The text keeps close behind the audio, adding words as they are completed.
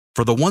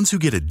For the ones who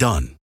get it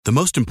done, the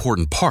most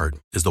important part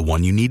is the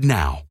one you need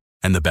now.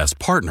 And the best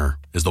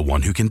partner is the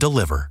one who can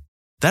deliver.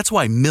 That's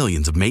why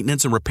millions of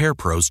maintenance and repair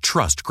pros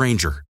trust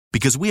Grainger,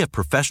 because we have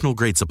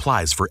professional-grade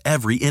supplies for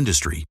every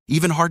industry,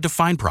 even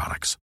hard-to-find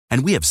products.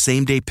 And we have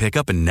same-day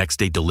pickup and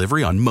next-day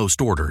delivery on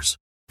most orders.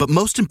 But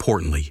most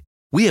importantly,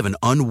 we have an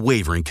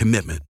unwavering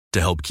commitment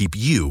to help keep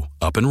you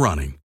up and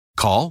running.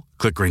 Call,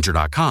 click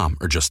Grainger.com,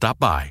 or just stop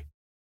by.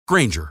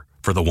 Grainger,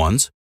 for the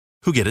ones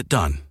who get it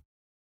done.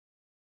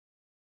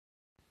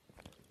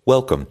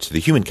 Welcome to the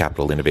Human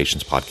Capital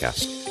Innovations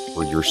Podcast.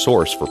 We're your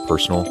source for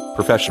personal,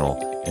 professional,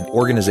 and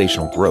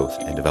organizational growth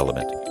and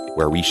development,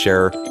 where we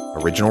share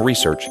original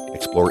research,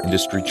 explore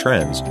industry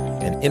trends,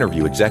 and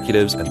interview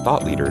executives and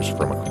thought leaders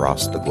from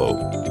across the globe.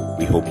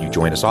 We hope you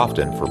join us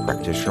often for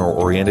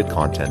practitioner-oriented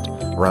content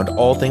around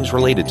all things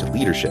related to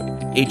leadership,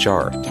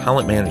 HR,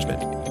 talent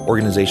management,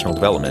 organizational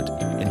development,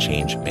 and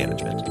change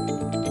management.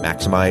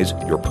 Maximize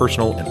your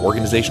personal and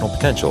organizational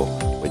potential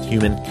with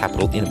Human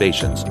Capital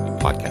Innovations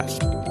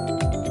Podcast.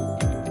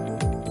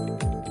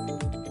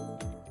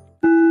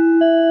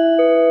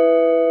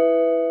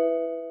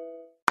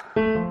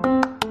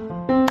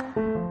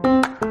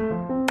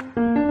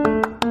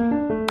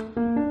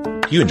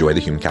 If you enjoy the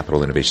Human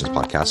Capital Innovations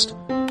Podcast,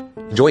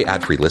 enjoy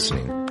ad-free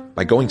listening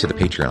by going to the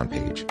Patreon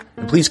page,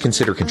 and please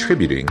consider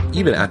contributing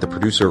even at the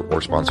producer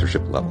or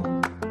sponsorship level.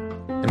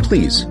 And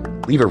please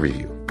leave a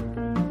review.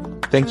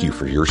 Thank you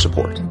for your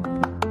support.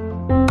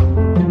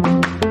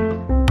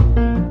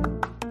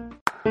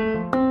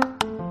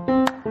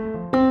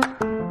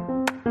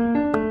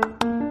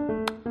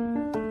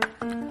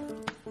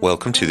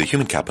 Welcome to the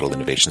Human Capital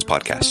Innovations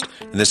Podcast.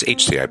 In this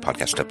HCI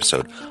podcast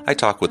episode, I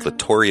talk with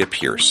LaToria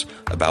Pierce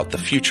about the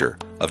future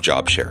of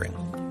job sharing.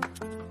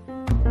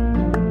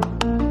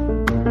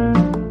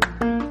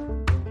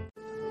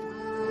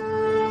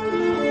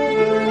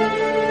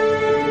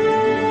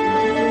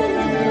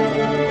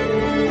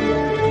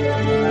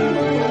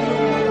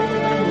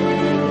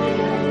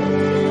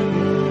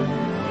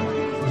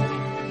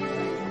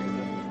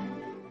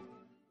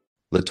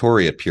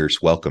 LaToria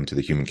Pierce, welcome to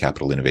the Human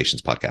Capital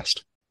Innovations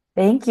Podcast.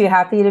 Thank you.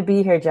 Happy to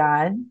be here,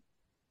 John.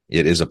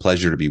 It is a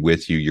pleasure to be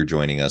with you. You're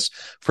joining us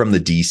from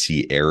the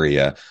DC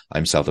area.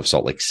 I'm south of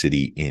Salt Lake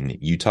City in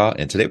Utah.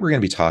 And today we're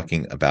going to be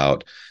talking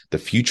about the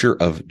future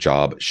of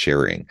job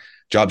sharing.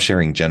 Job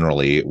sharing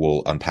generally,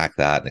 we'll unpack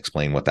that and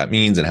explain what that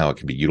means and how it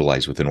can be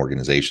utilized within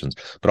organizations,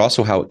 but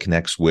also how it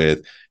connects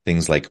with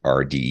things like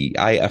our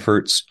DEI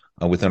efforts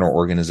within our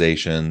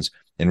organizations,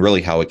 and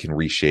really how it can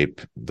reshape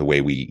the way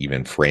we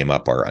even frame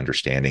up our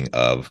understanding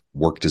of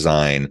work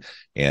design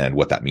and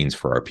what that means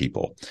for our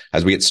people.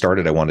 As we get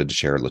started, I wanted to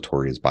share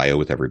LaToria's bio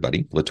with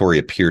everybody.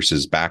 LaToria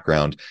Pierce's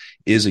background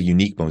is a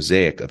unique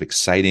mosaic of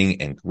exciting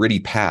and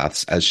gritty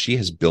paths, as she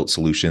has built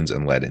solutions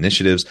and led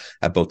initiatives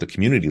at both the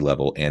community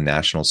level and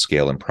national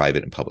scale in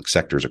private and public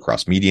sectors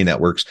across media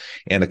networks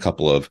and a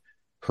couple of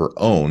her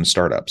own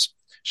startups.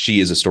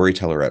 She is a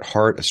storyteller at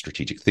heart, a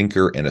strategic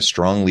thinker, and a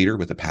strong leader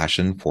with a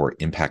passion for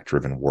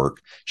impact-driven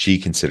work. She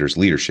considers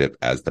leadership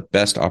as the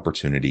best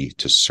opportunity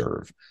to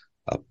serve.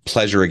 A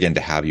pleasure again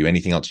to have you.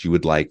 Anything else you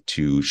would like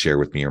to share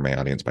with me or my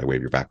audience by way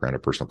of your background or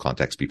personal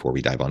context before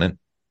we dive on in?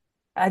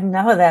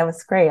 No, that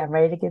was great. I'm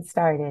ready to get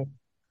started.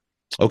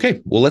 Okay,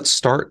 well, let's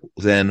start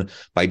then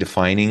by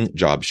defining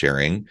job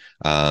sharing.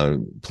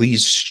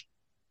 Please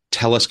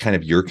tell us kind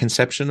of your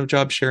conception of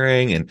job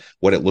sharing and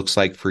what it looks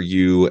like for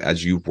you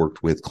as you've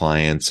worked with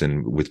clients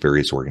and with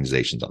various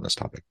organizations on this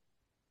topic.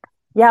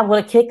 Yeah,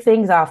 well, to kick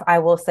things off, I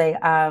will say,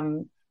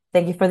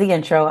 thank you for the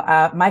intro.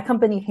 My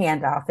company,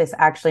 Handoff, is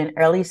actually an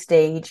early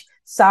stage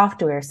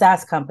software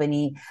SaaS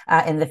company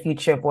in the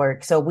future of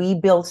work. So we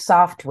build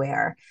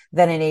software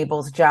that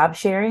enables job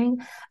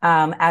sharing,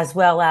 as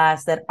well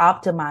as that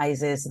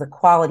optimizes the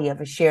quality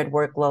of a shared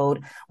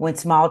workload. When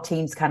small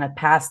teams kind of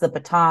pass the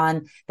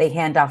baton, they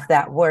hand off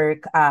that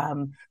work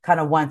kind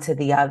of one to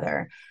the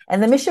other.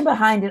 And the mission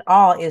behind it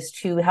all is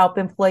to help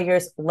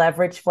employers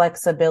leverage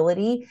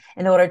flexibility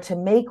in order to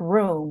make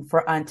room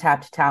for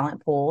untapped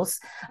talent pools.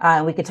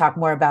 We could talk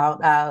more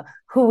about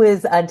who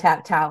is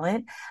untapped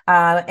talent,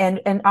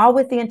 and all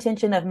with the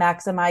intention of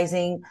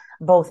maximizing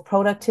both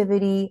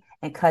productivity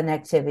and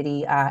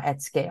connectivity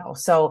at scale.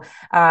 So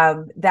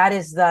that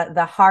is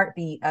the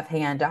heartbeat of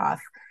Handoff.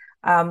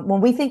 When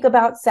we think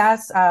about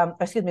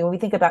when we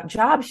think about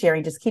job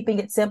sharing, just keeping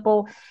it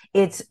simple,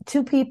 it's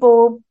two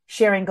people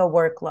sharing a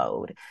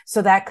workload.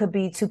 So that could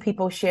be two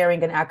people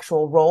sharing an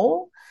actual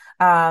role.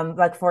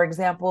 Like, for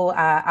example,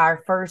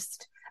 our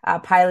first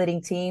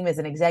piloting team is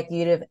an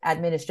executive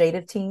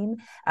administrative team.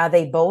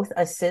 They both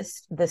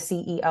assist the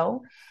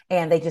CEO,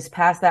 and they just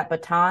pass that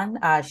baton,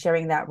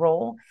 sharing that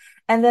role.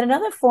 And then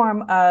another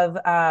form of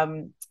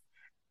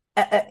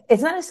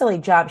it's not necessarily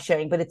job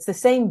sharing, but it's the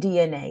same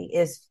DNA,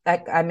 is,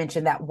 like I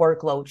mentioned, that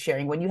workload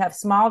sharing. When you have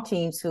small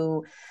teams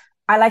who,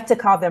 I like to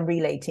call them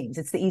relay teams.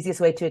 It's the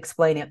easiest way to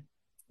explain it.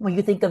 When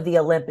you think of the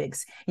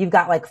Olympics, you've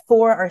got like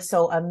 4 or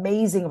so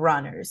amazing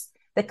runners.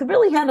 that could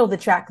really handle the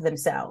track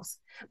themselves,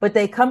 but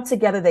they come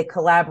together, they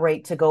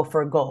collaborate to go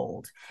for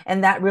gold.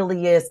 And that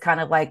really is kind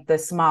of like the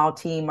small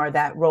team or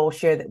that role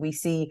share that we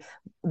see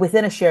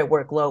within a shared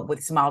workload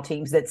with small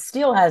teams that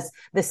still has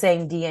the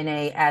same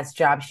DNA as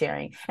job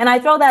sharing. And I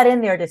throw that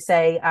in there to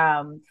say,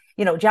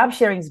 job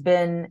sharing's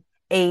been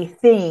a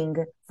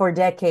thing for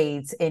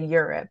decades in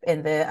Europe,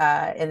 in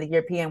the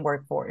European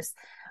workforce.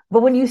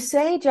 But when you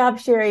say job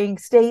sharing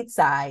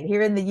stateside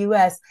here in the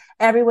US,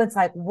 everyone's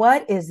like,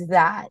 what is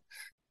that?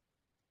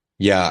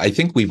 Yeah, I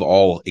think we've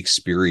all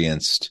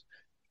experienced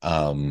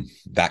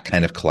that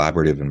kind of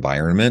collaborative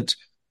environment,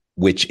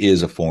 which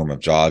is a form of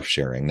job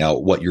sharing. Now,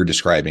 what you're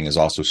describing is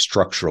also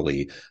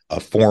structurally a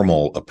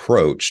formal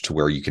approach to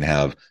where you can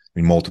have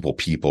multiple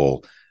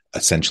people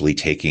essentially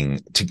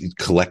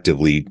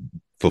collectively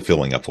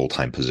fulfilling a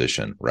full-time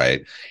position,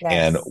 right? Yes.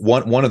 And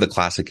one of the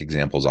classic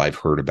examples I've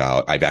heard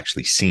about, I've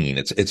actually seen,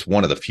 it's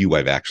one of the few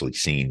I've actually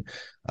seen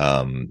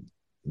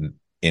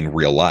in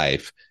real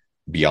life,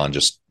 beyond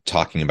just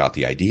talking about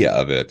the idea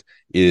of it,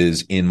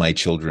 is in my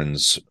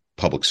children's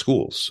public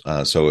schools.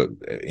 So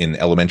in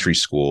elementary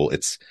school,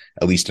 it's,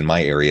 at least in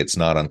my area, it's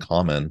not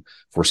uncommon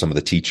for some of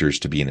the teachers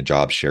to be in a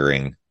job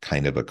sharing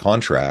kind of a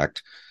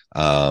contract,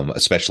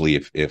 especially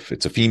if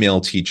it's a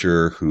female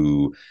teacher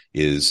who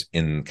is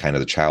in kind of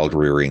the child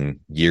rearing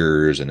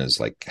years and is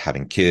like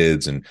having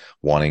kids and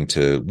wanting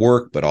to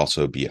work, but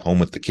also be at home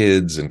with the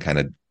kids and kind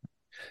of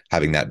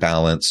having that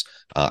balance.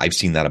 I've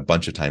seen that a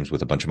bunch of times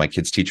with a bunch of my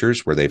kids'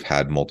 teachers where they've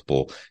had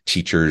multiple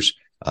teachers.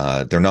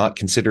 They're not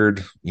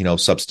considered,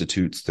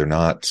 substitutes. They're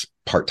not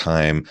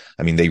part-time.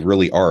 I mean, they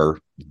really are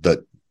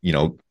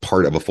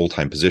part of a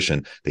full-time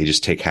position. They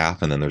just take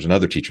half, and then there's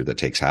another teacher that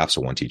takes half. So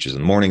one teaches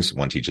in the mornings,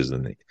 one teaches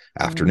in the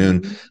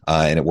afternoon,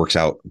 and it works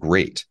out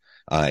great.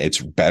 It's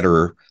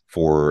better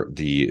for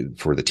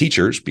the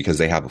teachers because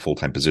they have a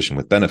full-time position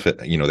with benefit.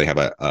 They have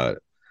a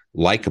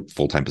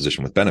full-time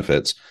position with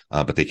benefits,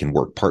 but they can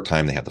work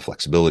part-time. They have the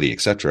flexibility,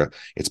 etc.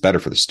 It's better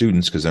for the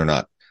students because they're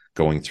not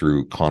going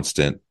through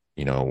constant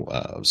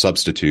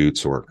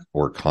substitutes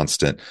or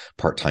constant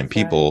part-time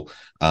people.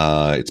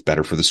 It's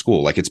better for the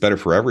school. Like, it's better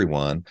for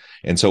everyone.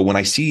 And so when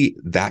I see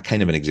that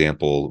kind of an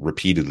example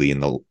repeatedly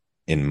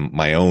in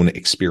my own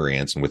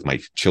experience and with my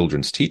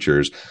children's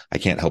teachers, I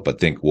can't help but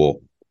think,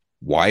 well,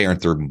 why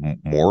aren't there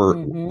more?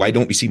 Why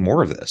don't we see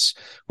more of this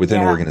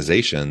within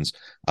organizations?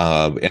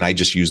 And I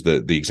just use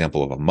the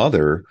example of a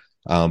mother,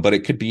 but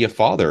it could be a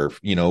father,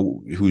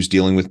 who's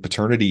dealing with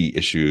paternity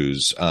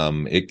issues.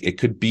 It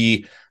could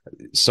be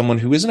someone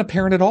who isn't a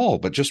parent at all,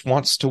 but just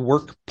wants to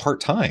work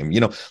part-time,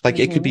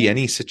 it could be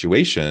any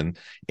situation.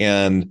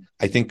 And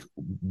I think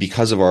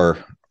because of our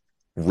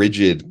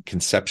rigid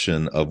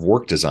conception of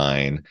work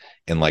design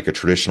and like a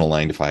traditional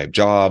 9-to-5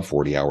 job,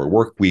 40-hour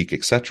work week,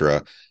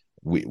 etc.,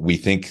 we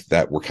think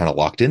that we're kind of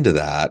locked into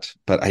that,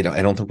 but I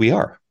don't think we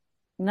are.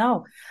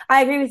 No,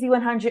 I agree with you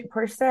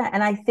 100%.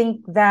 And I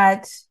think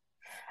that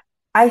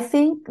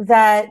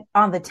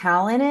on the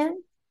talent end,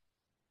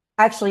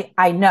 actually,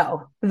 I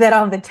know that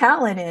on the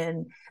talent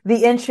end,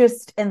 the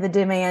interest and the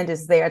demand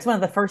is there. It's one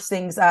of the first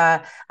things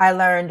I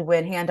learned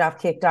when Handoff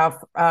kicked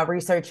off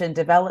research and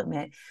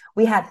development.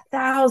 We had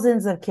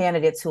thousands of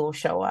candidates who will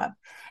show up.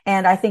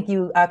 And I think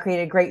you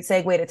created a great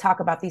segue to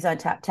talk about these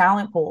untapped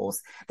talent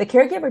pools. The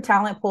caregiver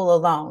talent pool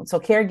alone, so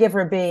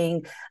caregiver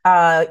being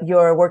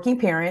your working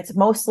parents,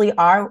 mostly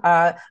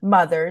our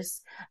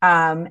mothers,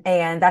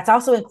 and that's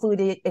also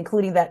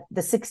including that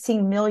the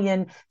 16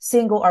 million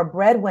single or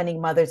breadwinning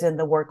mothers in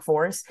the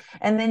workforce.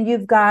 And then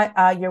you've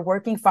got your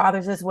working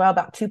fathers as well,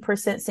 about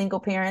 2% single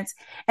parents.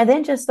 And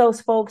then just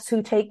those folks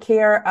who take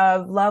care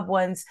of loved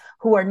ones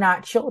who are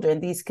not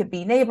children. These could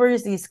be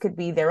neighbors, these could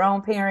be their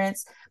own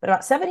parents, but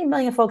about 70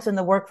 million folks in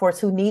the workforce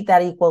who need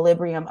that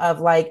equilibrium of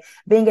like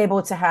being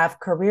able to have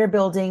career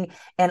building.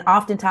 And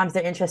oftentimes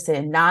they're interested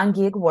in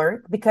non-gig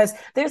work because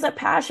there's a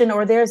passion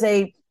or there's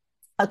a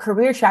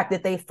career track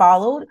that they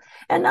followed.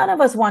 And none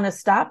of us want to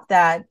stop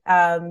that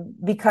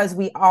because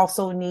we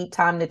also need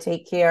time to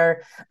take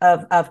care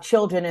of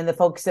children and the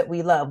folks that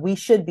we love. We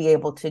should be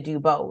able to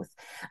do both.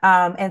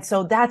 And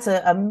so that's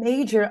a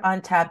major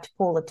untapped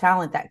pool of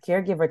talent, that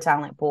caregiver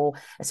talent pool,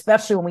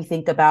 especially when we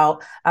think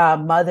about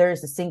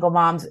mothers, the single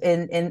moms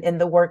in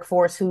the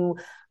workforce who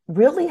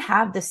really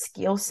have the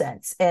skill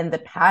sets and the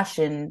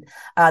passions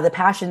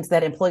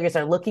that employers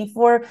are looking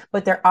for,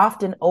 but they're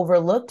often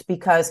overlooked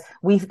because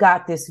we've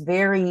got this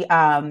very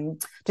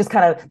just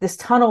kind of this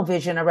tunnel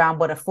vision around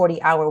what a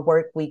 40-hour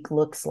work week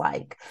looks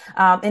like.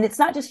 And it's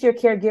not just your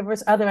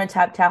caregivers. Other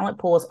untapped talent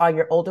pools are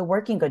your older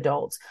working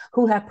adults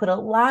who have put a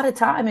lot of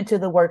time into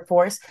the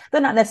workforce.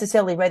 They're not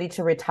necessarily ready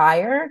to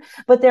retire,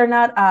 but they're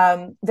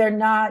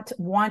not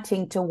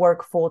wanting to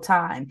work full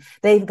time.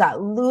 They've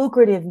got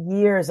lucrative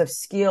years of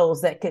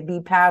skills that could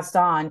be passed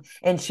on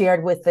and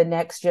shared with the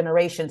next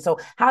generation. So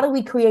how do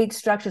we create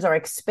structures or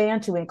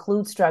expand to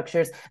include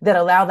structures that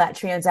allow that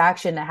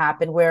transaction to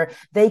happen where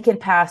they can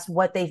pass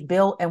what they've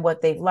built and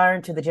what they've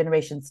learned to the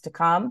generations to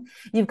come?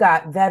 You've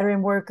got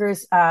veteran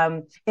workers,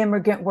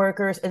 immigrant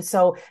workers. And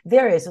so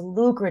there is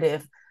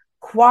lucrative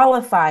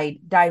qualified,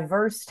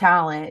 diverse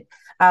talent,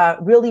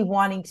 really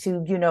wanting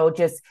to,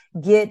 just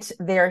get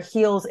their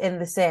heels in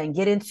the sand,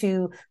 get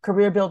into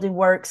career building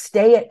work,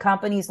 stay at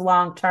companies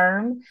long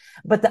term.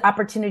 But the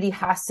opportunity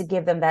has to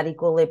give them that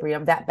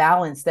equilibrium, that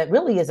balance that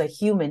really is a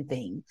human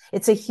thing.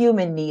 It's a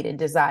human need and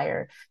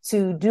desire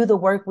to do the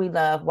work we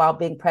love while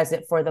being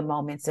present for the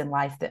moments in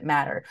life that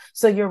matter.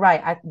 So you're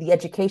right. The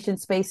education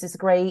space is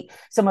great.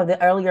 Some of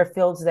the earlier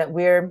fields that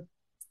we're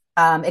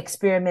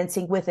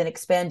experimenting with and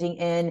expanding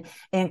in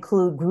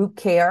include group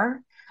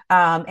care.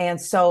 And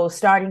so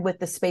starting with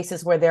the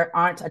spaces where there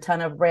aren't a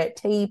ton of red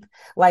tape,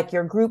 like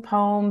your group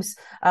homes,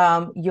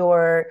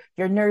 your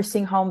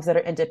nursing homes that are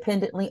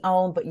independently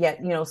owned, but yet,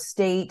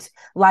 state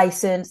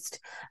licensed,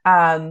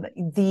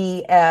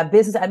 the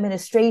business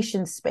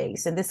administration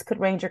space. And this could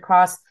range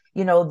across,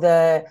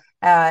 the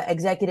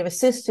executive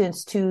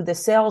assistants to the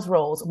sales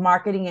roles,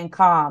 marketing and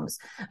comms,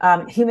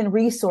 human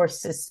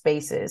resources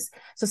spaces.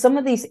 So some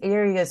of these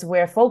areas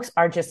where folks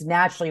are just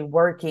naturally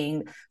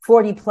working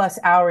 40 plus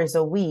hours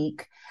a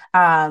week.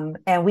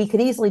 And we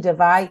could easily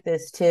divide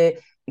this to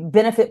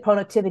benefit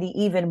productivity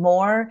even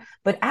more,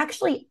 but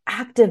actually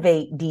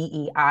activate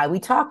DEI. We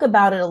talk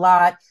about it a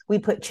lot. We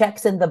put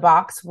checks in the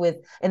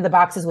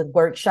boxes with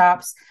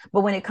workshops,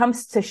 but when it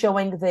comes to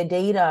showing the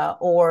data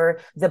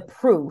or the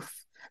proof,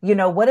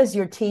 what does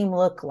your team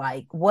look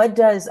like?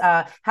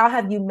 How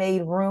have you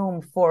made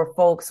room for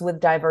folks with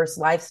diverse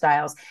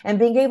lifestyles, and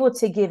being able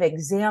to give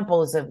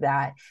examples of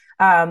that?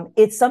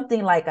 It's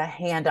something like a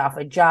handoff,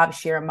 a job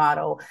share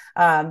model,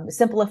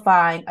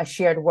 simplifying a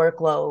shared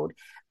workload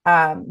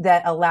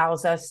that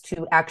allows us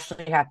to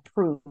actually have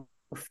proof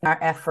in our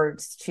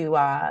efforts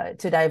to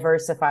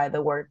diversify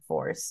the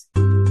workforce.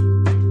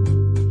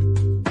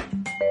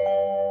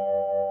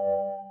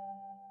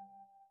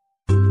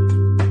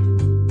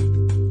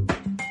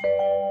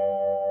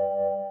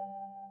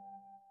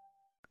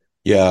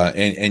 Yeah,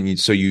 and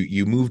so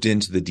you moved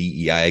into the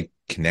DEI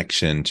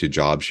connection to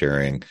job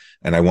sharing,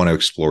 and I want to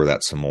explore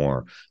that some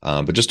more.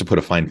 But just to put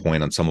a fine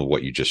point on some of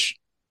what you just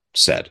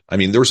said, I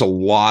mean, there's a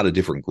lot of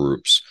different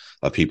groups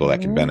of people that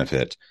can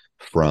benefit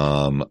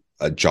from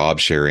a job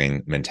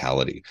sharing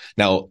mentality.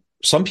 Now,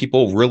 some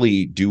people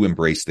really do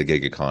embrace the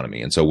gig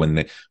economy, and so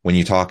when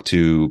you talk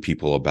to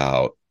people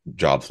about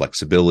job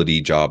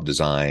flexibility, job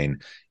design,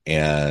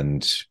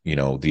 and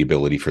the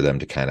ability for them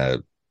to kind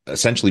of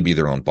essentially be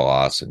their own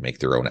boss and make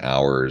their own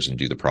hours and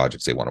do the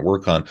projects they want to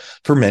work on.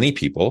 For many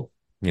people,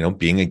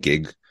 being a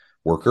gig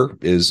worker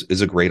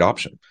is a great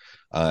option.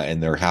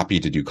 And they're happy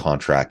to do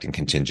contract and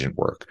contingent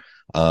work.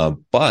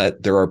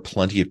 But there are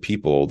plenty of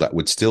people that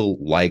would still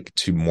like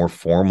to more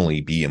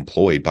formally be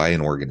employed by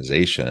an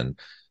organization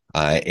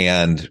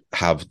and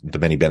have the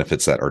many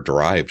benefits that are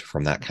derived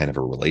from that kind of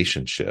a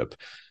relationship,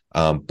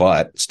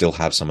 but still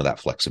have some of that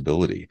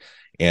flexibility.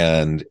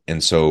 And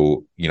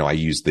so, I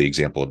use the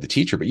example of the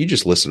teacher, but you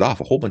just listed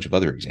off a whole bunch of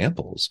other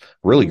examples,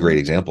 really great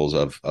examples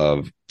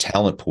of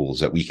talent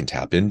pools that we can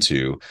tap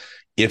into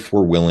if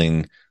we're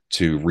willing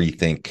to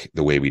rethink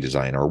the way we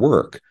design our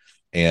work.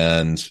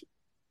 And,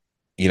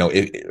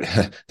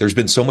 there's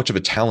been so much of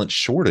a talent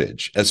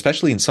shortage,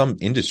 especially in some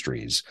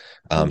industries.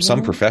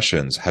 Some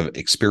professions have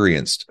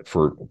experienced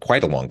for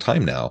quite a long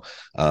time now,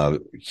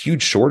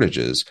 huge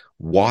shortages.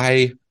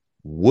 Why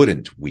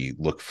wouldn't we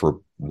look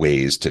for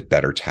ways to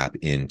better tap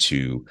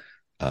into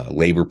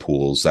labor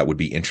pools that would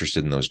be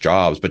interested in those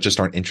jobs, but just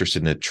aren't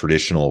interested in a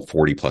traditional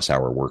 40 plus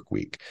hour work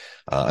week?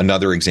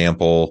 Another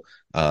example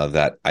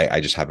that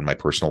I just have in my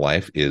personal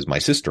life is my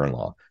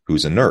sister-in-law,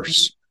 who's a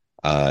nurse.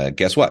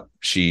 Guess what?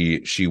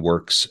 She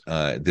works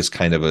this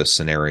kind of a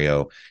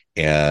scenario,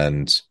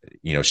 and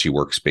she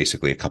works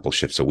basically a couple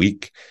shifts a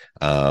week.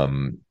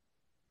 The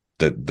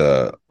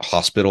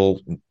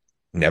hospital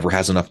never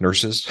has enough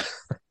nurses.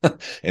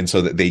 And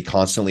so that they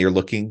constantly are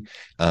looking,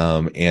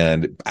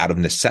 and out of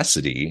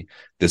necessity,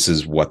 this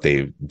is what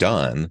they've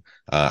done.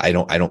 But I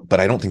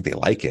don't think they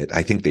like it.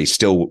 I think they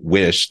still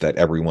wish that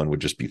everyone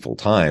would just be full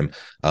time.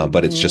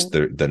 But it's just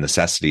the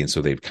necessity. And so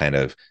they've kind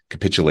of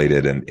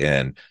capitulated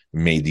and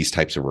made these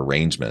types of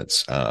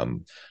arrangements.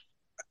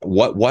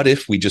 What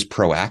if we just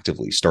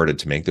proactively started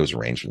to make those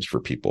arrangements for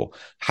people?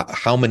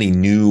 How many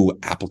new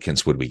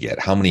applicants would we get?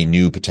 How many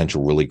new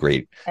potential really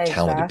great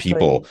talented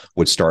people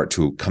would start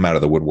to come out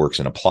of the woodworks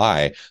and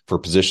apply for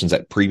positions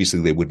that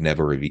previously they would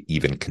never have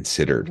even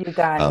considered,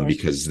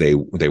 because they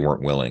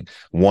weren't willing?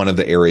 One of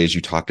the areas you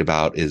talked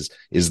about is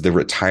the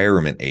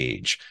retirement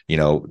age.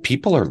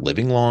 People are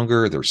living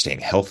longer, they're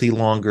staying healthy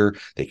longer,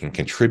 they can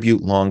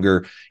contribute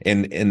longer,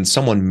 and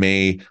someone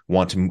may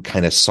want to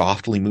kind of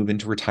softly move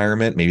into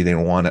retirement. Maybe they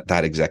don't want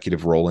that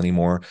executive role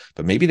anymore,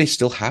 but maybe they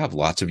still have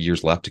lots of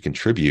years left to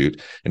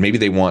contribute, and maybe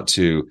they want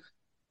to,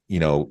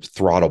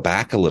 throttle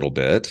back a little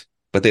bit,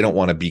 but they don't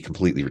want to be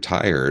completely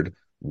retired.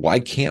 Why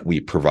can't we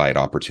provide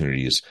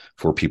opportunities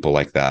for people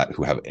like that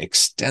who have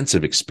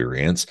extensive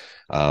experience,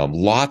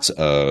 lots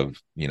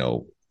of,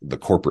 the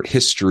corporate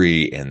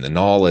history and the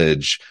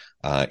knowledge,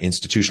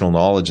 institutional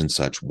knowledge and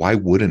such, why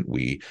wouldn't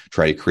we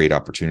try to create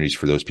opportunities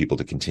for those people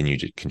to continue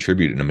to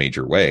contribute in a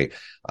major way,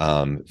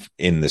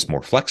 in this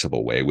more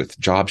flexible way with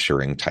job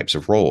sharing types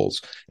of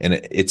roles? And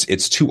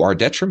it's to our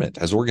detriment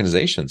as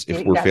organizations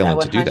if we're failing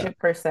to do that.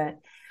 100%.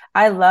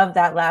 I love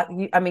that.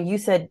 You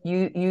said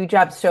you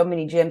dropped so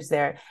many gems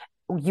there.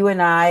 You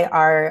and I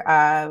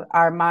are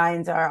our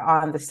minds are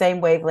on the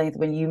same wavelength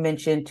when you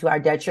mentioned to our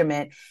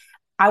detriment.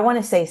 I want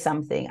to say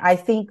something. I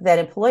think that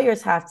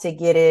employers have to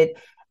get it.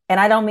 And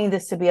I don't mean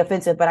this to be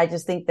offensive, but I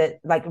just think that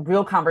like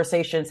real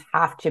conversations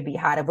have to be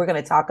had. If we're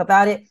going to talk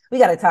about it, we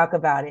got to talk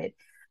about it.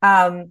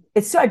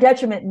 It's to our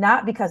detriment,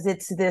 not because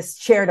it's this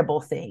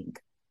charitable thing.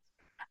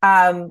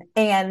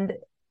 And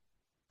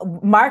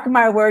mark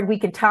my word, we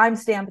can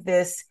timestamp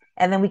this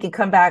and then we can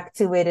come back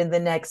to it in the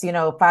next,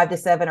 5 to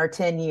 7 or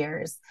 10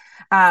 years,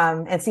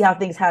 and see how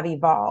things have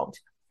evolved.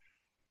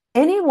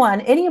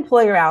 Any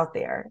employer out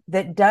there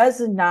that does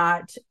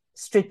not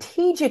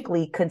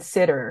strategically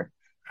consider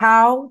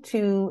how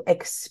to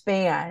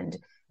expand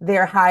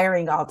their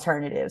hiring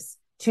alternatives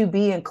to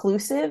be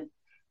inclusive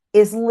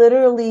is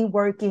literally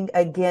working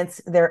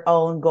against their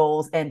own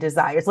goals and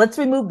desires. Let's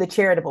remove the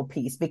charitable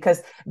piece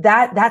because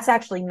that's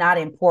actually not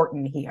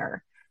important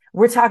here.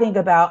 We're talking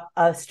about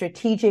a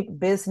strategic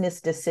business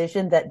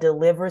decision that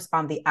delivers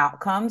on the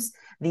outcomes,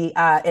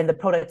 and the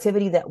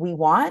productivity that we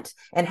want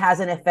and has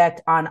an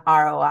effect on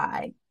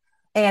ROI.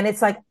 And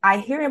it's like, I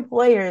hear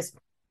employers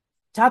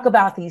talk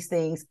about these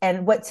things.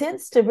 And what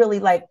tends to really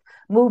like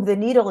move the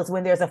needle is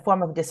when there's a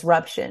form of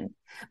disruption.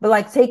 But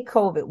like take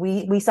COVID,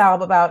 we saw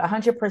about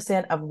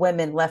 100% of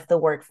women left the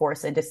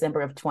workforce in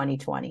December of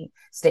 2020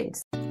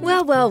 states.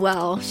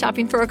 Well,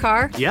 shopping for a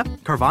car? Yep,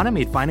 Carvana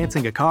made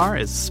financing a car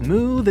as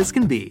smooth as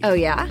can be. Oh,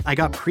 yeah? I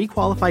got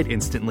pre-qualified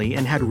instantly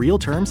and had real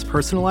terms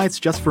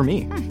personalized just for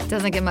me.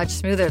 Doesn't get much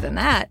smoother than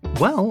that.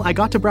 Well, I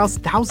got to browse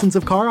thousands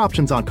of car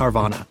options on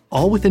Carvana,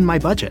 all within my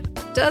budget.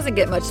 Doesn't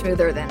get much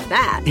smoother than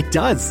that. It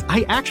does.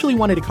 I actually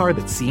wanted a car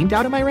that seemed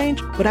out of my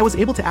range, but I was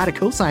able to add a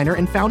cosigner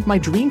and found my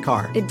dream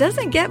car. It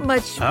doesn't get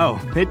much...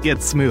 Oh, it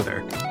gets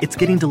smoother. It's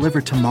getting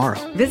delivered tomorrow.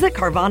 Visit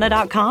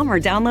Carvana.com or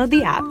download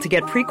the app to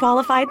get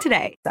pre-qualified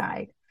today.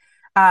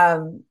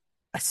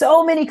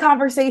 So many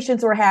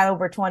conversations were had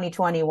over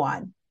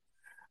 2021.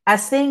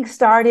 As things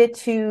started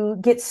to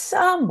get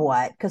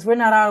somewhat, because we're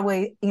not all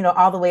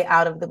the way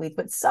out of the weeds,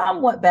 but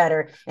somewhat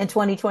better in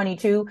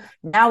 2022,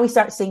 now we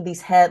start seeing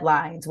these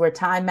headlines where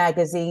Time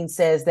Magazine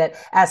says that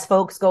as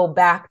folks go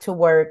back to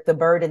work, the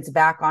burden's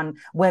back on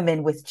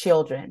women with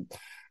children.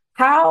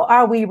 How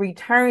are we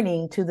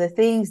returning to the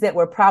things that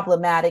were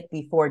problematic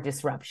before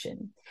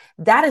disruption?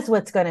 That is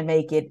what's going to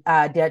make it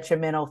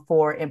detrimental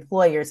for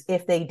employers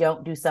if they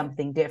don't do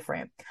something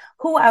different.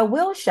 Who I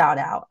will shout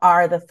out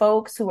are the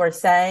folks who are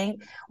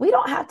saying we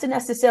don't have to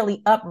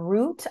necessarily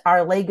uproot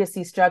our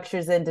legacy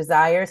structures and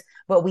desires,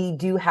 but we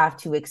do have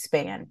to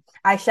expand.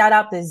 I shout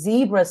out the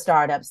zebra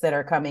startups that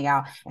are coming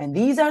out. And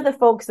these are the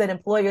folks that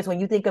employers, when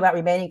you think about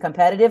remaining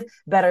competitive,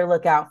 better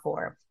look out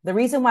for. The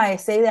reason why I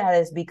say that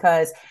is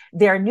because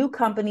there are new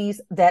companies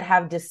that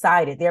have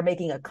decided they're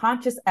making a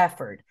conscious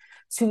effort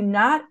to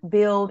not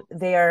build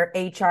their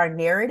HR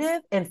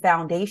narrative and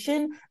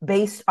foundation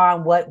based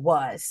on what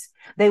was.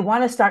 They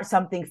want to start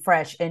something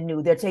fresh and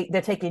new. They're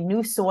taking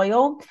new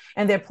soil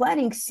and they're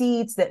planting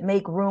seeds that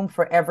make room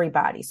for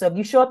everybody. So if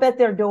you show up at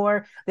their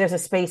door, there's a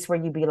space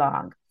where you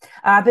belong.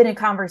 I've been in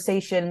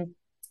conversation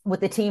with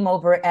the team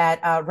over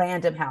at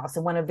Random House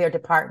in one of their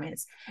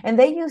departments. And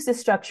they use this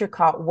structure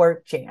called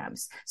work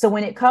jams. So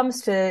when it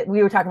comes to,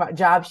 we were talking about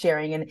job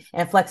sharing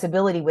and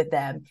flexibility with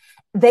them,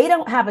 they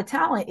don't have a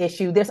talent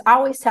issue. There's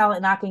always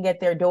talent knocking at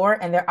their door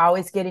and they're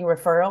always getting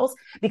referrals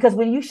because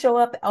when you show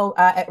up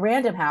at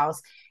Random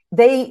House,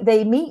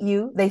 they meet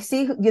you, they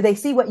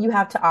see what you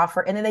have to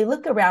offer, and then they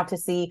look around to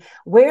see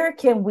where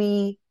can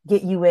we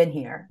get you in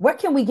here? Where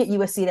can we get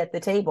you a seat at the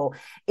table?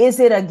 Is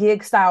it a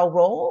gig style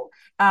role?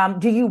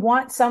 Do you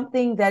want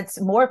something that's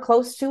more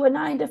close to a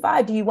 9 to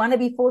 5? Do you want to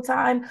be full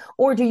time,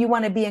 or do you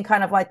want to be in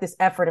kind of like this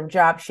effort of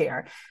job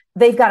share?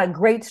 They've got a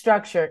great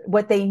structure.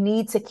 What they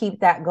need to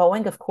keep that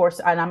going, of course,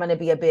 and I'm going to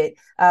be a bit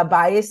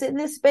biased in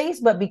this space,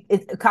 but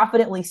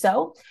confidently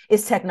so,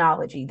 is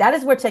technology. That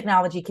is where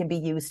technology can be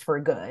used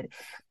for good.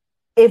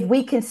 If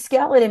we can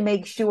scale it and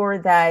make sure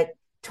that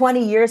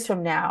 20 years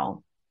from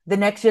now, the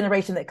next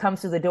generation that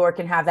comes through the door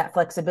can have that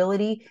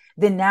flexibility,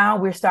 then now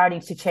we're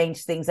starting to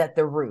change things at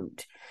the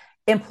root.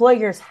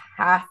 Employers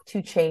have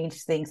to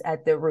change things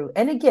at the root.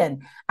 And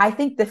again, I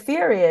think the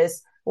fear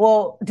is,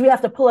 well, do we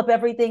have to pull up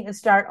everything and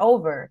start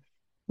over?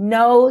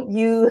 No,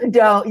 you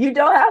don't. You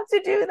don't have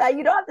to do that.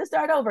 You don't have to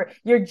start over.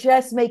 You're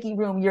just making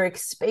room. You're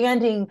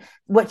expanding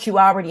what you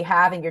already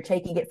have and you're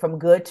taking it from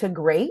good to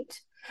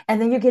great.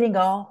 And then you're getting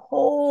a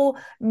whole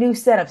new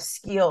set of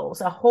skills,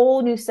 a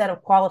whole new set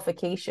of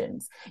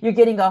qualifications. You're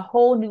getting a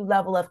whole new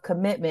level of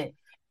commitment.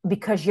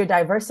 because you're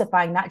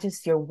diversifying not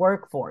just your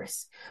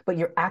workforce, but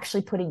you're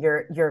actually putting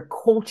your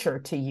culture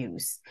to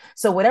use.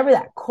 So whatever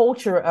that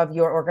culture of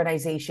your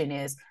organization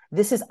is,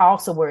 this is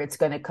also where it's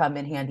going to come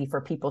in handy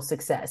for people's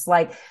success.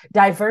 Like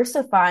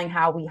diversifying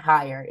how we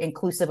hire,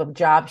 inclusive of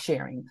job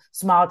sharing,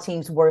 small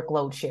teams,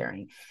 workload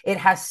sharing. It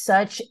has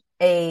such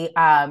a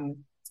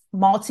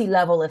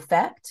multi-level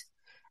effect,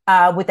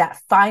 with that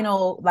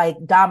final like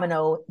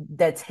domino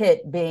that's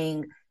hit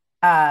being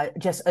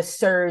just a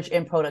surge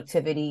in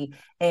productivity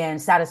and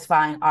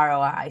satisfying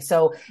ROI.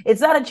 So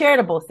it's not a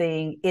charitable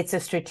thing, it's a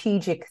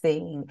strategic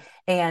thing.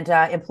 And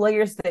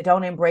employers that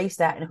don't embrace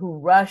that and who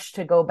rush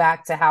to go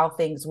back to how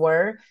things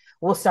were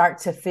will start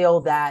to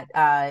feel that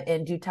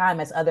in due time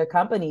as other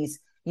companies,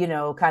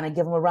 kind of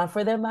give them a run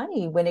for their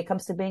money when it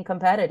comes to being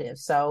competitive.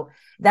 So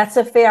that's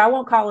I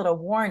won't call it a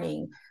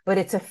warning, but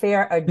it's a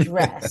fair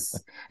address.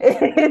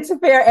 It's a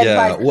fair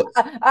advice.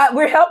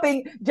 We're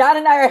helping, John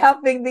and I are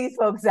helping these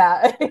folks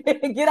out.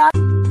 Get on.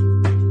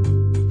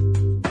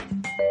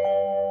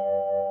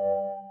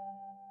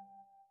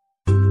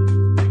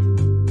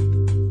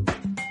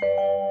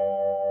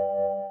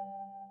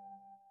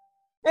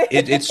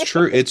 It's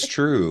true. It's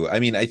true. I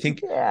mean, I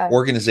think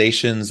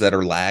organizations that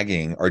are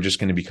lagging are just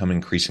going to become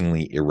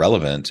increasingly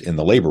irrelevant in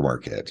the labor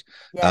market.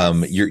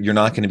 Yes. You're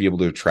not going to be able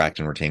to attract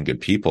and retain good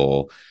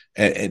people.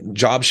 And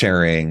job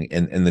sharing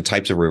and the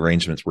types of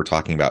arrangements we're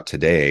talking about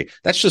today,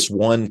 that's just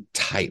one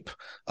type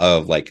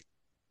of like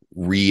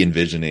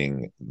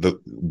re-envisioning the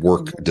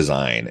work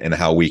design and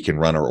how we can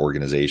run our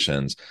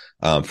organizations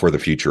for the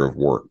future of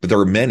work. But there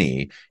are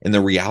many, and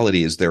the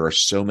reality is there are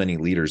so many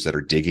leaders that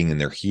are digging in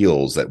their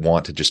heels that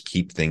want to just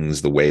keep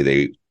things the way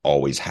they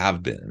always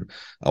have been,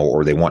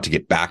 or they want to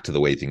get back to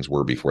the way things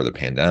were before the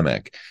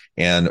pandemic.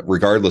 And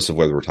regardless of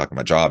whether we're talking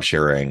about job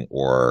sharing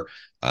or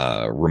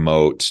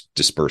remote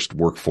dispersed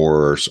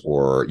workforce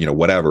or,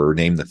 whatever,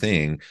 name the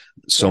thing,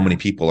 so many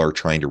people are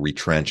trying to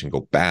retrench and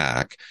go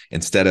back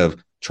instead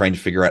of trying to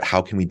figure out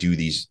how can we do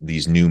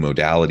these new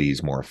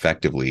modalities more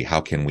effectively?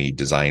 How can we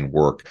design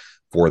work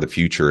for the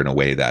future in a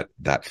way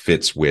that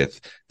fits with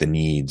the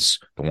needs,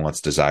 the wants,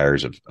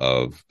 desires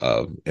of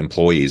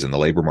employees and the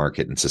labor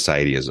market and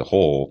society as a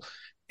whole?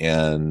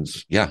 And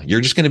you're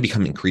just going to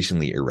become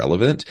increasingly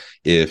irrelevant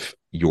if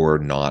you're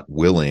not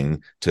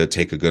willing to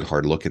take a good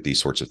hard look at these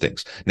sorts of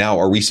things. Now,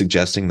 are we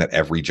suggesting that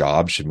every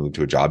job should move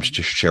to a job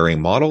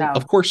sharing model? No.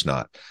 Of course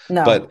not.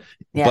 No. But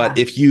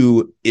if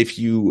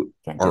you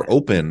are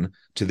open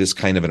to this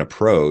kind of an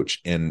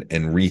approach and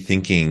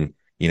rethinking,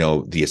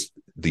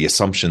 the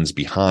assumptions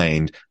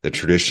behind the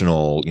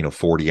traditional,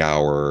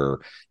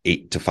 40-hour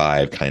 8 to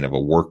 5 kind of a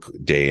work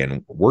day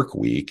and work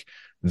week,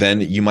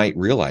 then you might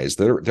realize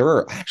there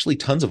are actually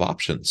tons of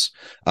options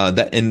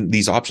and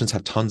these options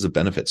have tons of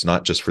benefits,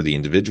 not just for the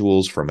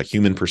individuals from a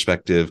human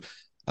perspective,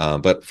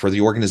 but for the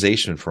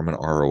organization from an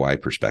ROI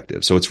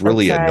perspective. So it's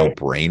really a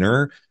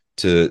no-brainer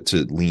to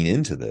lean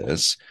into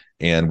this.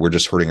 And we're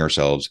just hurting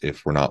ourselves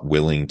if we're not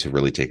willing to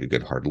really take a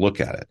good hard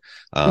look at it.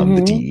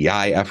 The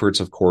DEI efforts,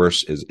 of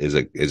course, is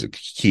a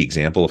key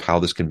example of how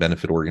this can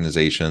benefit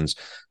organizations.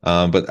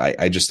 But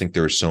I just think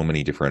there are so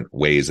many different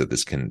ways that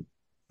this can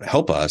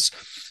help us.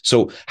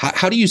 So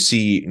how do you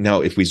see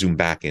now, if we zoom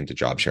back into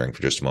job sharing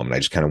for just a moment? I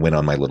just kind of went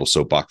on my little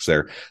soapbox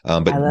there,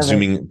 but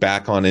zooming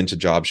back on into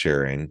job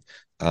sharing,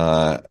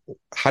 how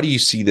do you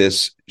see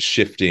this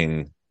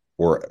shifting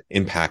or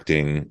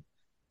impacting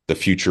the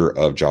future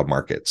of job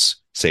markets,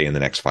 say in the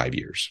next 5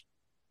 years?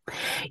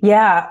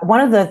 Yeah, one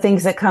of the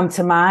things that come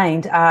to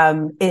mind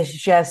is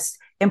just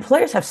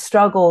employers have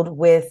struggled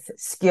with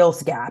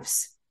skills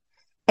gaps.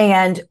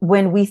 And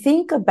when we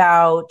think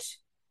about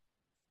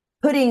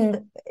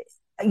putting,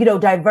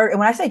 diverse, and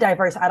when I say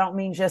diverse, I don't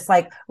mean just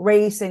like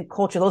race and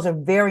culture. Those are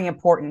very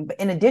important. But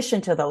in addition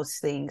to those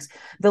things,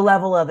 the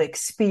level of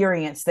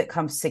experience that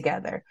comes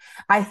together.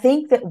 I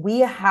think that we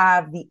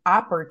have the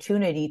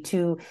opportunity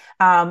to,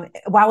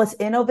 while it's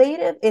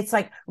innovative, it's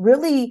like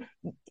really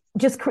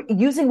just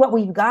using what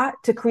we've got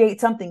to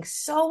create something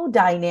so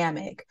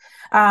dynamic.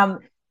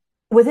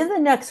 Within the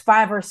next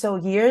 5 or so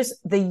years,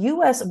 the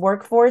U.S.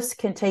 workforce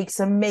can take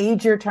some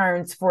major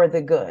turns for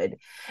the good.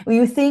 When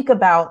you think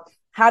about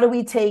how do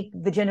we take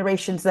the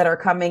generations that are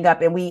coming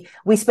up? And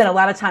we spent a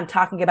lot of time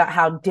talking about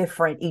how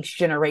different each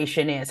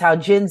generation is, how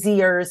Gen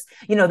Zers,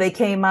 they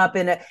came up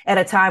at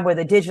a time where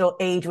the digital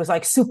age was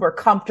like super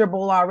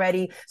comfortable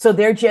already. So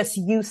they're just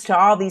used to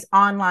all these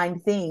online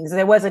things.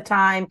 There was a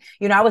time,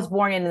 I was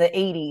born in the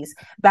 80s.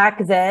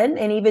 Back then,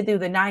 and even through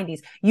the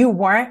 90s, you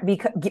weren't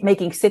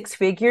making 6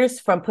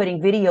 figures from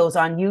putting videos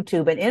on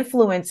YouTube. An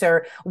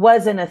influencer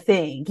wasn't a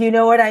thing. You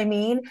know what I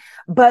mean?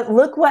 But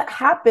look what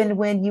happened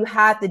when you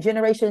had the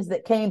generations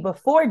that came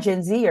before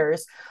Gen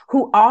Zers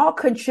who all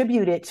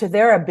contributed to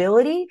their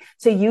ability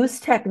to use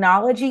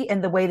technology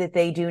in the way that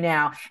they do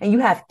now. And you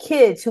have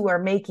kids who are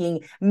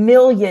making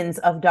millions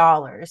of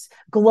dollars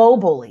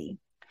globally.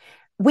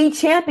 We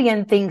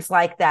champion things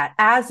like that,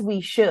 as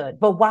we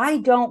should, but why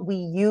don't we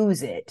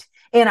use it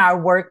in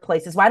our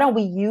workplaces? Why don't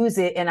we use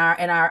it in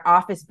our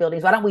office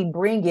buildings? Why don't we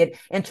bring it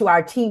into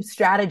our team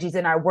strategies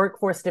and our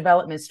workforce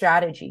development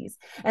strategies?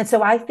 And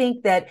so I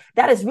think that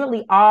is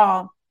really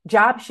all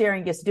job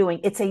sharing is doing.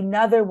 It's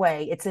another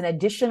way, it's an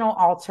additional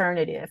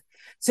alternative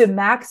to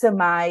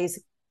maximize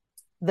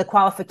the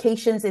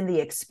qualifications and the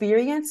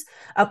experience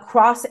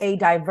across a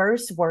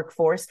diverse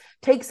workforce.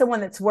 Take someone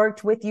that's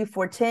worked with you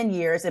for 10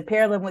 years and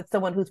pair them with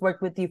someone who's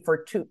worked with you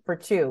for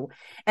two.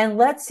 And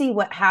let's see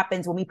what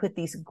happens when we put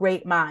these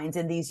great minds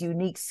and these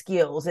unique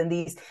skills and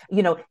these,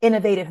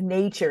 innovative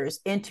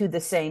natures into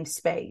the same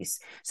space.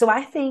 So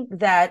I think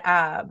that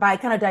by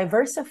kind of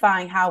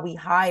diversifying how we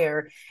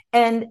hire,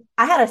 and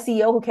I had a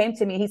CEO who came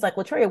to me, he's like,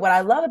 LaToria, what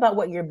I love about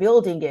what you're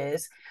building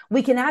is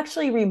we can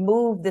actually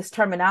remove this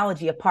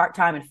terminology of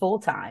part-time and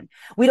full-time.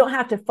 We don't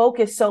have to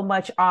focus so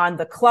much on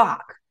the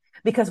clock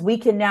because we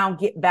can now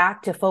get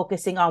back to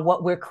focusing on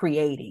what we're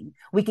creating.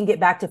 We can get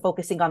back to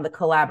focusing on the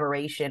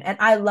collaboration. And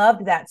I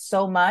loved that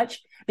so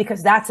much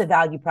because that's a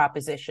value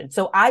proposition.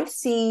 So I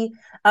see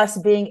us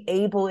being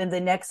able in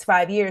the next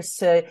 5 years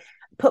to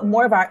put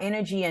more of our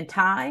energy and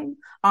time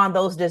on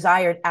those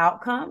desired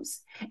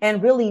outcomes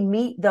and really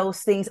meet those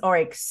things or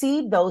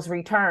exceed those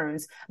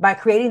returns by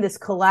creating this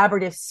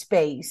collaborative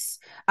space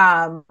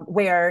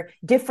where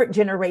different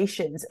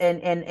generations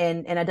and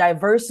a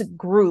diverse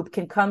group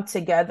can come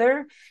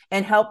together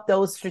and help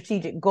those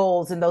strategic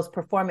goals and those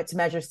performance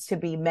measures to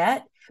be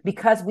met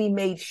because we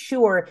made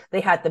sure they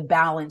had the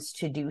balance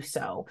to do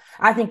so.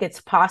 I think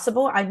it's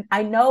possible.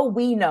 I know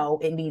we know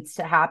it needs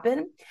to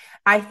happen.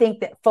 I think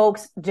that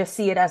folks just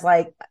see it as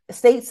like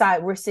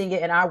stateside, we're seeing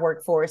it in our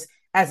workforce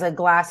as a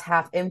glass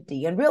half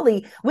empty. And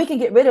really, we can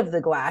get rid of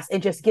the glass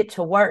and just get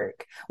to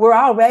work. We're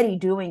already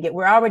doing it.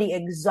 We're already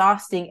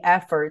exhausting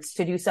efforts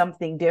to do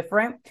something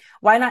different.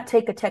 Why not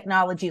take a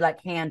technology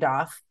like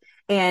handoff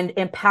and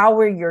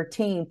empower your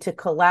team to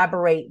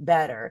collaborate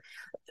better,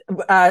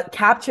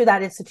 capture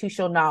that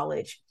institutional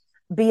knowledge,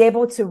 be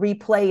able to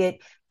replay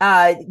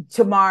it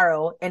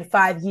tomorrow and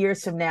 5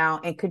 years from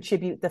now and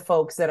contribute the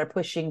folks that are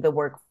pushing the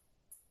work.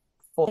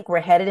 I think we're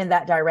headed in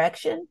that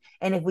direction.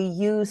 And if we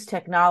use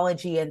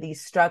technology and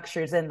these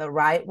structures in the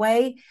right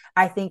way,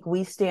 I think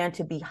we stand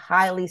to be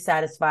highly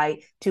satisfied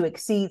to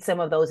exceed some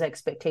of those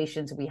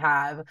expectations we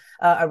have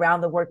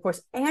around the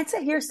workforce and to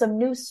hear some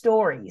new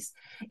stories.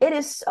 It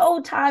is so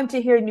time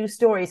to hear new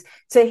stories,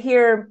 to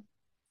hear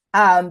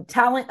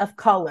talent of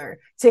color,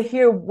 to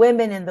hear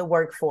women in the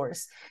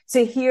workforce,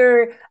 to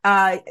hear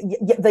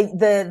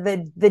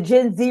the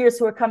Gen Zers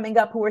who are coming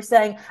up who are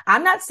saying,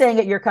 I'm not staying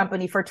at your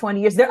company for 20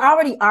 years. They're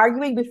already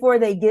arguing before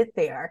they get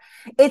there.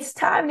 It's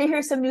time to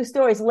hear some new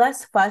stories,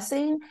 less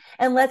fussing,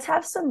 and let's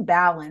have some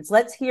balance.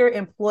 Let's hear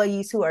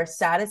employees who are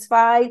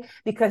satisfied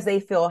because they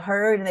feel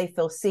heard and they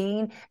feel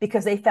seen,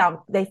 because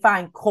they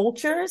find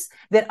cultures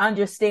that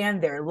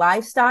understand their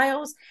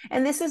lifestyles.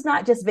 And this is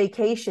not just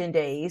vacation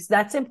days.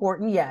 That's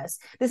important, yes.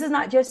 This is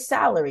not just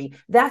salary.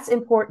 That's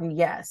important,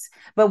 yes.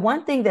 But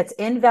one thing that's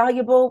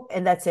invaluable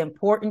and that's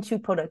important to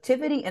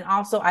productivity, and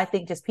also I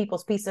think just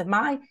people's peace of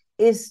mind,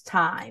 is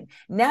time.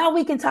 Now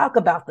we can talk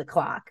about the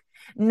clock.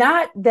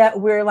 Not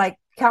that we're like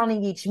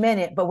counting each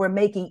minute, but we're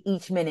making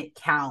each minute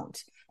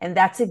count. And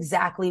that's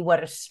exactly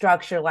what a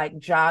structure like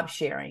job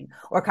sharing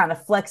or kind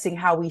of flexing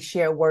how we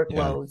share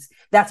workloads,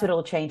 that's what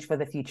it'll change for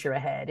the future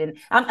ahead. And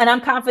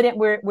I'm confident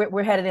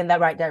we're headed in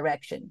that right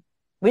direction.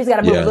 We just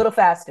got to move a little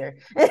faster.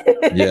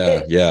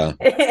 Yeah.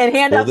 And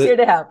handoffs here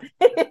to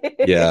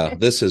help.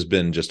 This has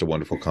been just a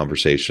wonderful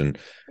conversation,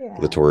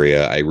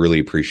 LaToria. I really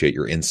appreciate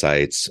your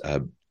insights.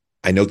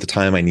 I note the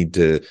time. I need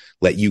to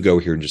let you go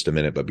here in just a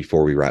minute, but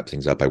before we wrap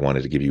things up, I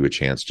wanted to give you a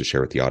chance to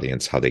share with the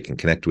audience how they can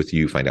connect with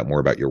you, find out more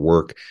about your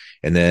work,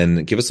 and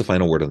then give us the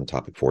final word on the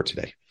topic for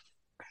today.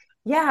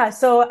 Yeah,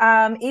 so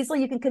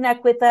easily you can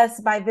connect with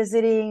us by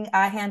visiting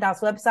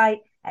Handoff's website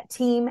at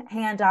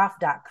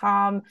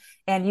teamhandoff.com.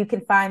 And you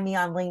can find me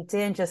on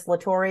LinkedIn, just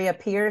LaToria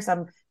Pierce.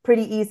 I'm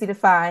pretty easy to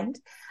find.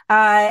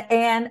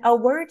 And a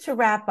word to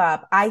wrap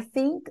up. I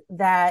think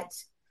that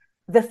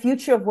the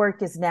future of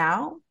work is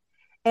now.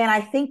 And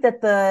I think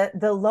that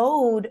the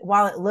load,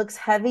 while it looks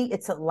heavy,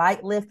 it's a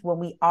light lift when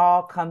we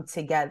all come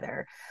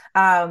together.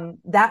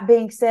 That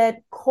being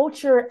said,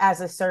 culture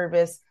as a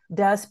service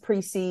does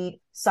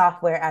precede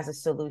software as a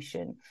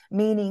solution,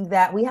 meaning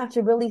that we have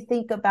to really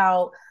think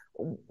about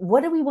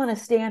what do we want to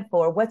stand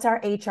for? What's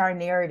our HR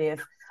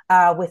narrative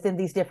within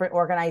these different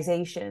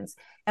organizations?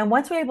 And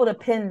once we're able to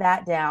pin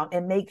that down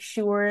and make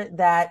sure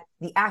that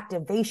the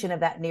activation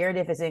of that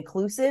narrative is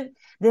inclusive,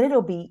 then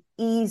it'll be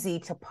easy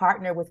to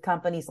partner with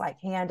companies like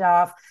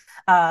Handoff,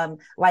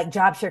 like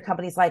job share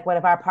companies like one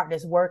of our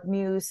partners,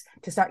 WorkMuse,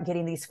 to start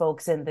getting these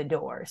folks in the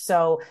door.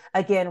 So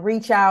again,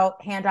 reach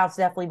out. Handoff's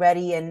definitely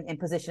ready and in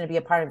position to be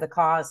a part of the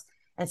cause.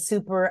 And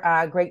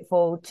super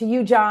grateful to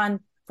you,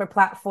 John, for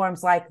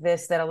platforms like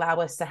this that allow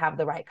us to have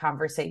the right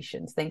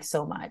conversations. Thanks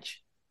so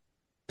much.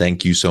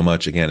 Thank you so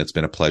much. Again, it's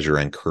been a pleasure.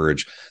 I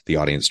encourage the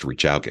audience to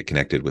reach out, get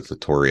connected with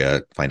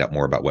LaToria, find out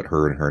more about what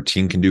her and her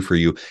team can do for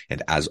you.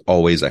 And as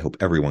always, I hope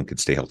everyone can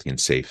stay healthy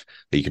and safe,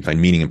 that you can find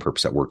meaning and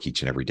purpose at work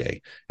each and every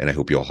day. And I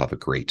hope you all have a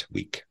great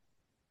week.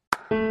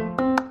 Do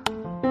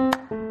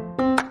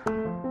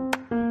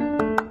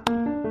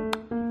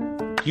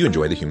you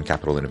enjoy the Human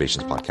Capital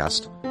Innovations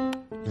podcast?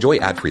 Enjoy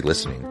ad-free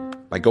listening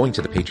by going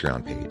to the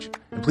Patreon page.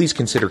 And please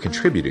consider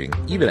contributing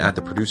even at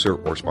the producer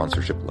or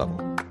sponsorship level.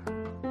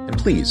 And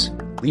please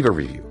leave a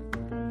review.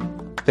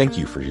 Thank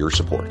you for your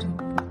support.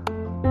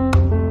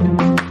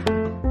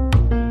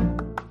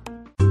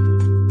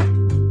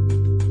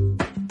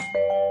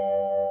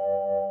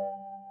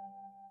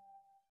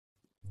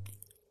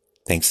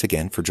 Thanks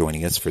again for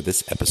joining us for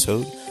this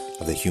episode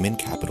of the Human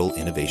Capital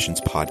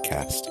Innovations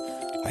podcast.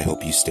 I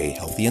hope you stay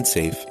healthy and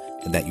safe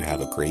and that you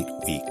have a great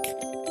week.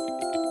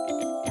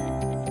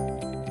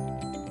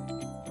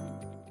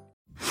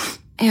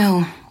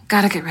 Ew,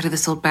 gotta get rid of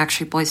this old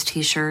Backstreet Boys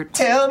t-shirt.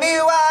 Tell me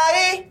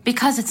why.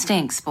 Because it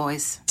stinks,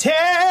 boys.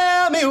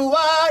 Tell me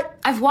why.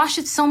 I've washed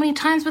it so many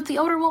times, but the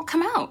odor won't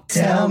come out.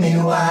 Tell me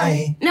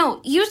why.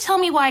 No, you tell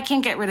me why I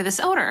can't get rid of this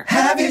odor.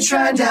 Have you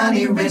tried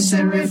Downy Rinse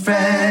and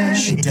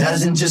Refresh? It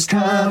doesn't just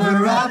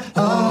cover up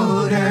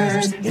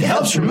odors, it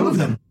helps remove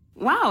them.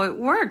 Wow, it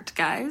worked,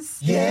 guys.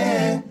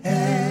 Yeah.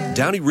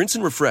 Downy Rinse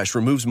and Refresh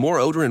removes more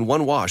odor in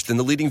one wash than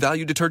the leading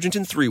value detergent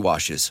in 3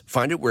 washes.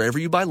 Find it wherever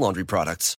you buy laundry products.